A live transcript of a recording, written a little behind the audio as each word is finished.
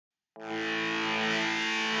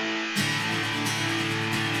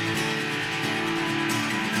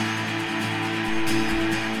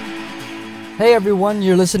Hey everyone,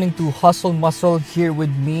 you're listening to Hustle Muscle here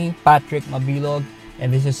with me, Patrick Mabilog,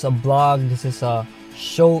 and this is a blog, this is a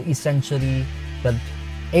show essentially that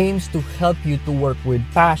aims to help you to work with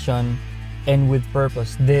passion and with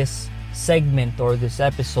purpose. This segment or this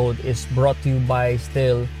episode is brought to you by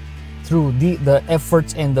still through the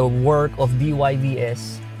efforts and the work of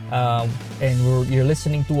DYVS, and you're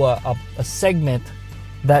listening to a segment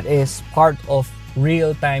that is part of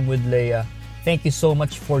Real Time with Leia. Thank you so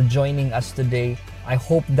much for joining us today. I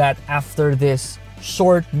hope that after this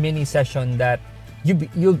short mini session that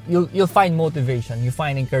you'll find motivation, you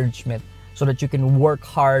find encouragement so that you can work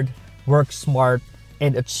hard, work smart,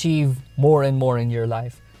 and achieve more and more in your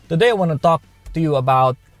life. Today I want to talk to you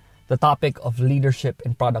about the topic of leadership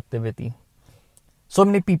and productivity. So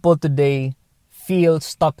many people today feel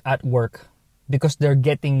stuck at work because they're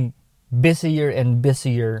getting busier and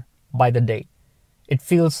busier by the day. It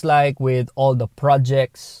feels like with all the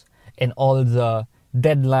projects and all the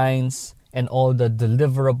deadlines and all the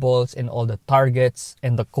deliverables and all the targets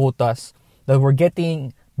and the quotas that we're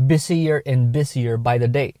getting busier and busier by the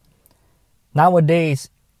day. Nowadays,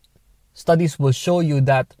 studies will show you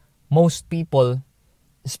that most people,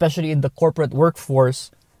 especially in the corporate workforce,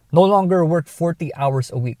 no longer work 40 hours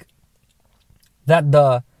a week. That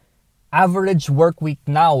the average work week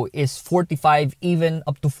now is 45, even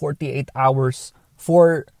up to 48 hours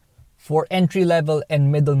for entry level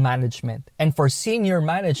and middle management. And for senior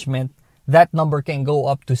management, that number can go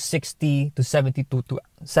up to 60 to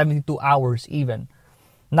 72 hours even.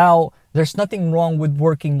 Now, there's nothing wrong with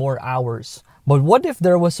working more hours. But what if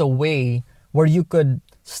there was a way where you could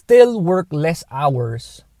still work less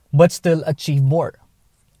hours but still achieve more?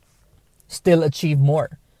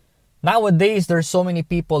 Nowadays, there's so many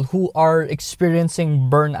people who are experiencing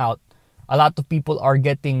burnout. A lot of people are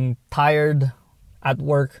getting tired at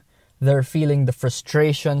work. They're feeling the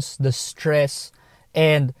frustrations, the stress,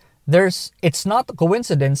 and it's not a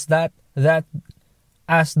coincidence that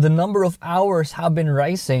as the number of hours have been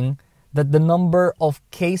rising, that the number of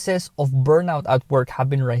cases of burnout at work have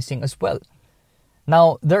been rising as well.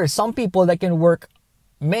 Now, there are some people that can work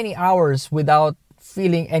many hours without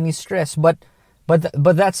feeling any stress, but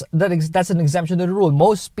that's an exemption to the rule.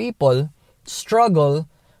 Most people struggle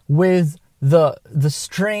with the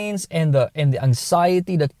strains and the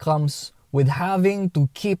anxiety that comes with having to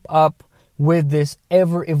keep up with this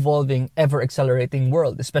ever-evolving, ever-accelerating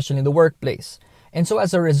world, especially in the workplace. And so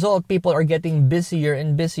as a result, people are getting busier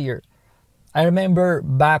and busier. I remember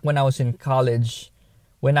back when I was in college,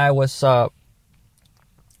 when I was so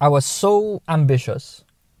ambitious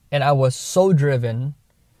and I was so driven,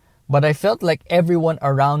 but I felt like everyone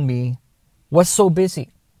around me was so busy.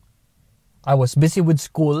 I was busy with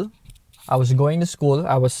school. I was going to school.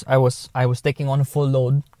 I was taking on a full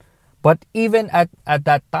load. But even at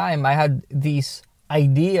that time, I had these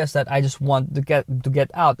ideas that I just want to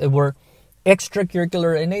get out. They were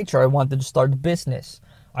extracurricular in nature. I wanted to start a business.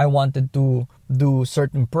 I wanted to do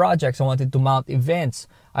certain projects. I wanted to mount events.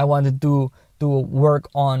 I wanted to work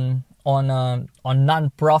on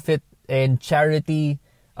non-profit and charity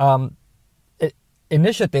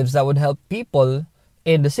initiatives that would help people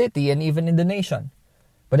in the city and even in the nation.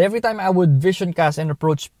 But every time I would vision cast and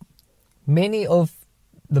approach many of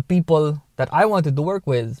the people that I wanted to work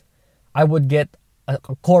with, I would get a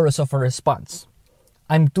chorus of a response.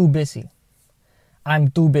 I'm too busy.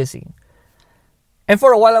 And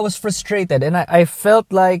for a while I was frustrated, and I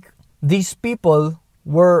felt like these people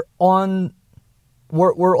were on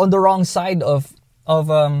the wrong side of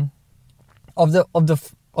the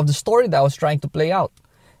story that I was trying to play out.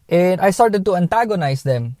 And I started to antagonize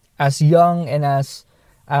them. As young and as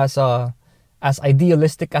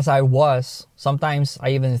idealistic as I was, sometimes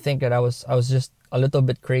I even think that I was just a little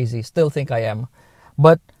bit crazy. Still think I am,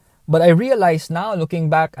 but I realize now, looking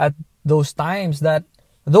back at those times, that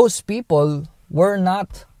those people were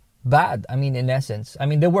not bad. I mean, in essence,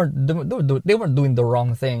 they weren't doing the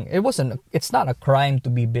wrong thing. It's not a crime to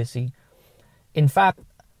be busy. In fact,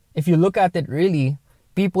 if you look at it really,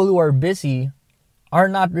 people who are busy are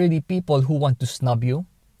not really people who want to snub you.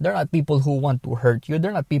 They're not people who want to hurt you.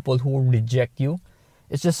 They're not people who reject you.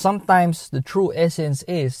 It's just sometimes the true essence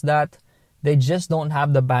is that they just don't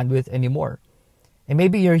have the bandwidth anymore. And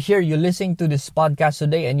maybe you're here, you're listening to this podcast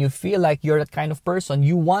today, and you feel like you're that kind of person.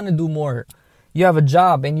 You want to do more. You have a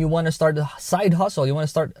job and you want to start a side hustle. You want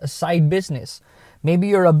to start a side business. Maybe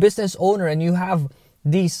you're a business owner and you have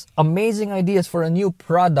these amazing ideas for a new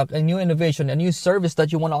product, a new innovation, a new service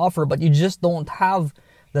that you want to offer, but you just don't have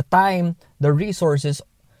the time, the resources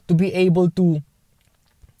to be able to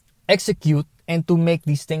execute and to make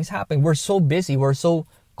these things happen. We're so busy. We're so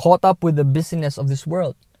caught up with the busyness of this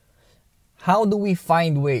world. how do we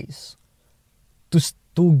find ways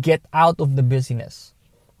to get out of the busyness?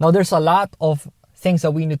 Now, there's a lot of things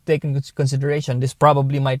that we need to take into consideration. This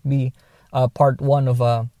probably might be part one of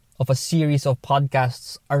a series of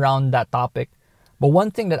podcasts around that topic. But one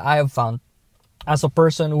thing that I have found as a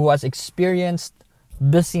person who has experienced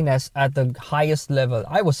busyness at the highest level,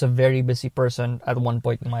 I was a very busy person at one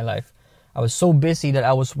point in my life. I was so busy that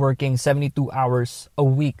I was working 72 hours a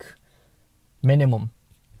week minimum,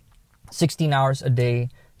 16 hours a day,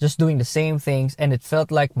 just doing the same things, and it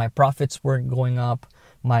felt like my profits weren't going up,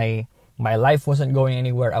 my life wasn't going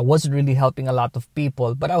anywhere. I wasn't really helping a lot of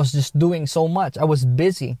people, but I was just doing so much. I was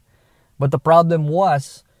busy. But the problem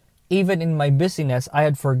was, even in my busyness, I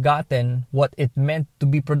had forgotten what it meant to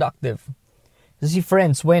be productive. You see,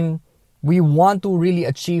 friends, when we want to really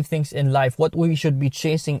achieve things in life, what we should be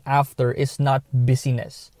chasing after is not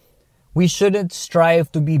busyness. We shouldn't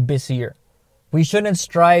strive to be busier. We shouldn't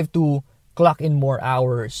strive to clock in more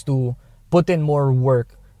hours, to put in more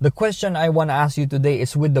work. The question I want to ask you today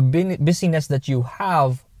is, with the busyness that you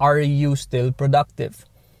have, are you still productive?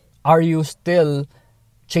 Are you still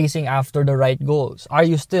chasing after the right goals? Are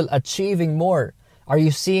you still achieving more? Are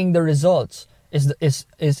you seeing the results?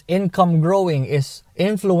 Is income growing? Is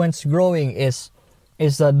influence growing? Is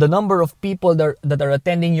the number of people that are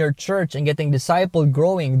attending your church and getting discipled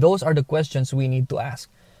growing? Those are the questions we need to ask.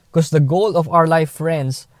 Because the goal of our life,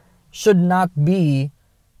 friends, should not be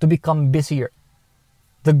to become busier.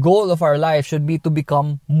 The goal of our life should be to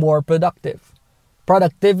become more productive.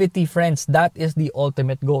 Productivity, friends, that is the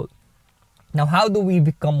ultimate goal. Now, how do we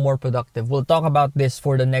become more productive? We'll talk about this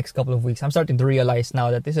for the next couple of weeks. I'm starting to realize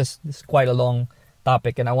now that this is quite a long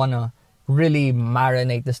topic, and I want to really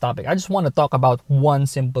marinate this topic. I just want to talk about one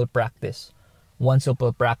simple practice. One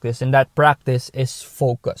simple practice, and that practice is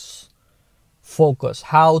focus. Focus.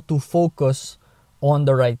 How to focus on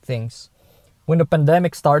the right things. When the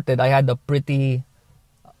pandemic started, I had a pretty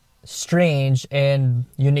strange and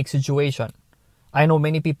unique situation. I know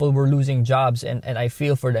many people were losing jobs, and I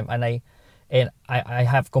feel for them, and I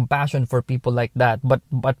have compassion for people like that.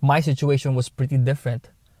 But my situation was pretty different.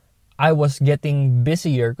 I was getting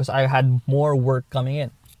busier because I had more work coming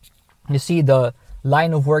in. You see, the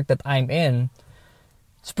line of work that I'm in,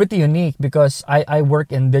 it's pretty unique because I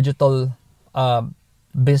work in digital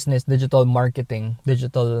business, digital marketing,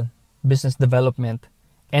 digital business development.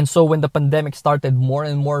 And so when the pandemic started, more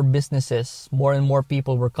and more businesses, more and more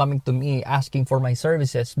people were coming to me asking for my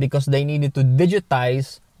services because they needed to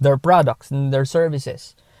digitize their products and their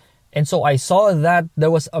services. And so I saw that there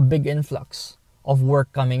was a big influx of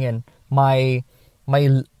work coming in. My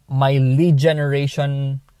lead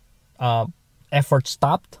generation effort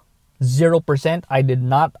stopped. 0%.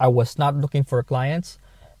 I was not looking for clients.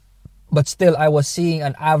 But still, I was seeing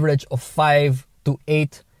an average of 5 to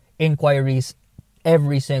 8 inquiries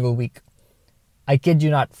every single week. I kid you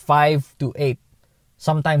not, 5 to 8.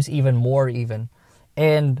 Sometimes even more even.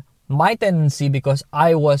 And my tendency, because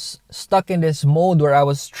I was stuck in this mode where I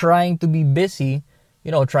was trying to be busy,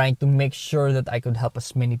 trying to make sure that I could help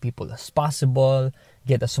as many people as possible,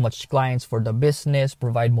 get as much clients for the business,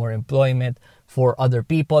 provide more employment for other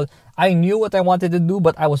people. I knew what I wanted to do,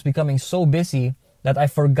 but I was becoming so busy that I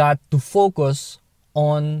forgot to focus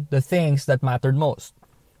on the things that mattered most.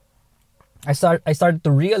 I started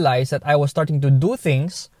to realize that I was starting to do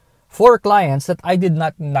things for clients that I did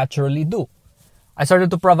not naturally do. I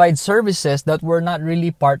started to provide services that were not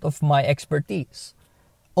really part of my expertise.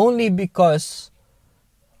 Only because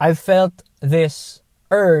I felt this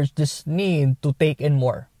urge, this need to take in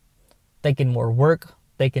more. Take in more work,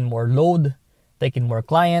 take in more load, take in more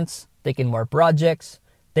clients, take in more projects,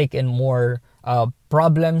 take in more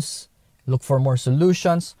problems, look for more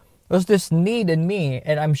solutions. There's this need in me,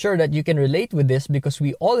 and I'm sure that you can relate with this because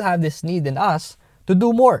we all have this need in us to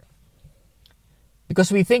do more.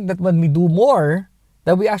 Because we think that when we do more,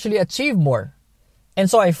 that we actually achieve more. And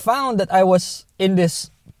so I found that I was in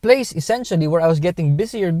this place essentially where I was getting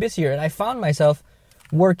busier and busier, and I found myself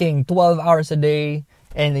working 12 hours a day.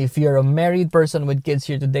 And if you're a married person with kids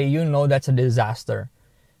here today, you know that's a disaster.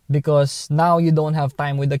 Because now you don't have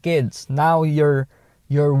time with the kids. Now your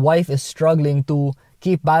wife is struggling to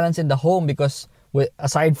keep balance in the home because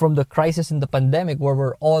aside from the crisis in the pandemic where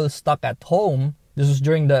we're all stuck at home, this was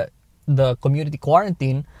during the community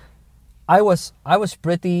quarantine, I was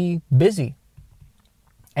pretty busy.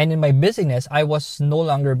 And in my busyness, I was no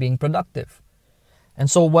longer being productive.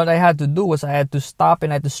 And so what I had to do was I had to stop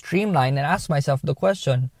and I had to streamline and ask myself the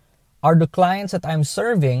question, are the clients that I'm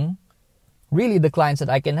serving really the clients that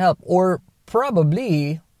I can help? Or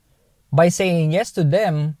probably by saying yes to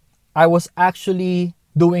them, I was actually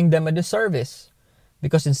doing them a disservice.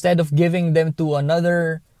 Because instead of giving them to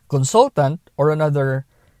another consultant or another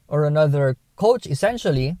coach,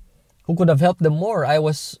 essentially, who could have helped them more, I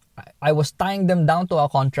was tying them down to a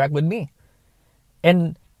contract with me.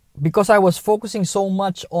 And because I was focusing so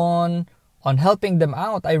much on helping them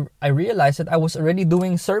out, I realized that I was already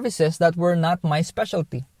doing services that were not my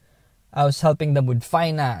specialty. I was helping them with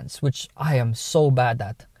finance, which I am so bad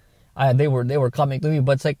at. They were coming to me,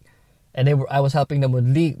 but it's like, and I was helping them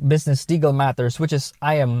with business legal matters, which is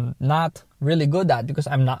I am not really good at, because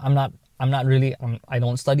I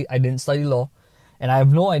didn't study law, and I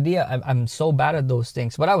have no idea. I'm so bad at those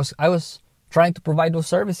things. But I was trying to provide those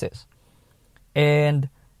services, and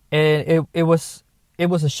it was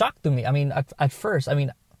a shock to me. I mean, at first, I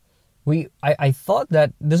mean, I thought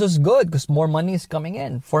that this was good because more money is coming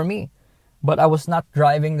in for me, but I was not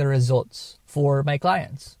driving the results for my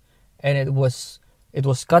clients, and it was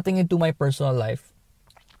cutting into my personal life,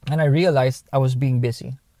 and I realized I was being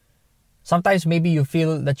busy. Sometimes maybe you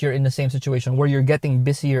feel that you're in the same situation where you're getting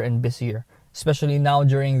busier and busier, especially now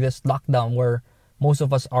during this lockdown where most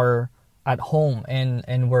of us are at home,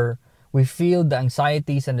 and we feel the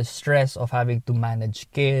anxieties and the stress of having to manage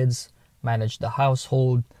kids, manage the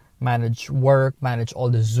household, manage work, manage all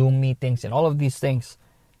the Zoom meetings and all of these things.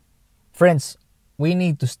 Friends, we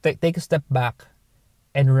need to take a step back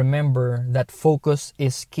and remember that focus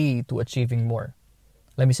is key to achieving more.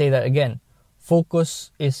 Let me say that again.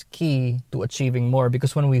 Focus is key to achieving more,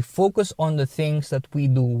 because when we focus on the things that we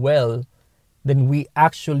do well, then we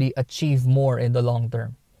actually achieve more in the long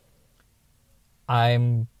term.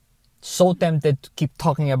 I'm so tempted to keep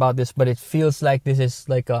talking about this, but it feels like this is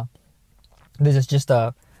just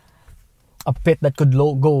a pit that could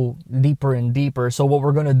go deeper and deeper. So what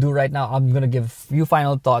we're going to do right now, I'm going to give a few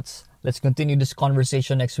final thoughts. Let's continue this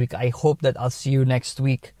conversation next week. I hope that I'll see you next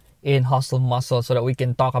week in Hustle Muscle so that we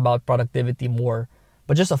can talk about productivity more.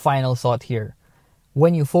 But just a final thought here.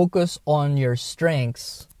 When you focus on your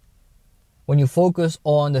strengths, when you focus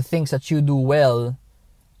on the things that you do well,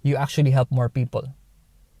 you actually help more people.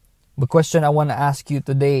 The question I want to ask you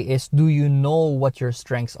today is, do you know what your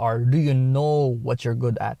strengths are? Do you know what you're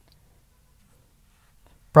good at?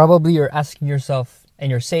 Probably you're asking yourself and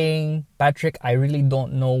you're saying, Patrick, I really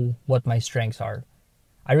don't know what my strengths are.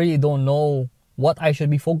 I really don't know what I should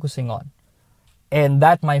be focusing on. And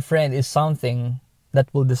that, my friend, is something that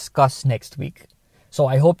we'll discuss next week. So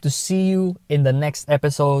I hope to see you in the next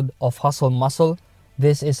episode of Hustle Muscle.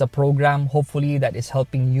 This is a program, hopefully, that is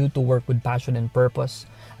helping you to work with passion and purpose.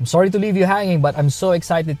 I'm sorry to leave you hanging, but I'm so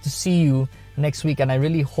excited to see you next week. And I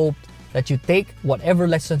really hope that you take whatever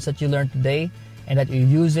lessons that you learned today and that you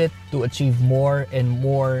use it to achieve more and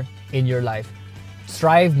more in your life.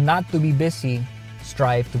 Strive not to be busy,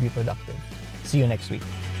 strive to be productive. See you next week.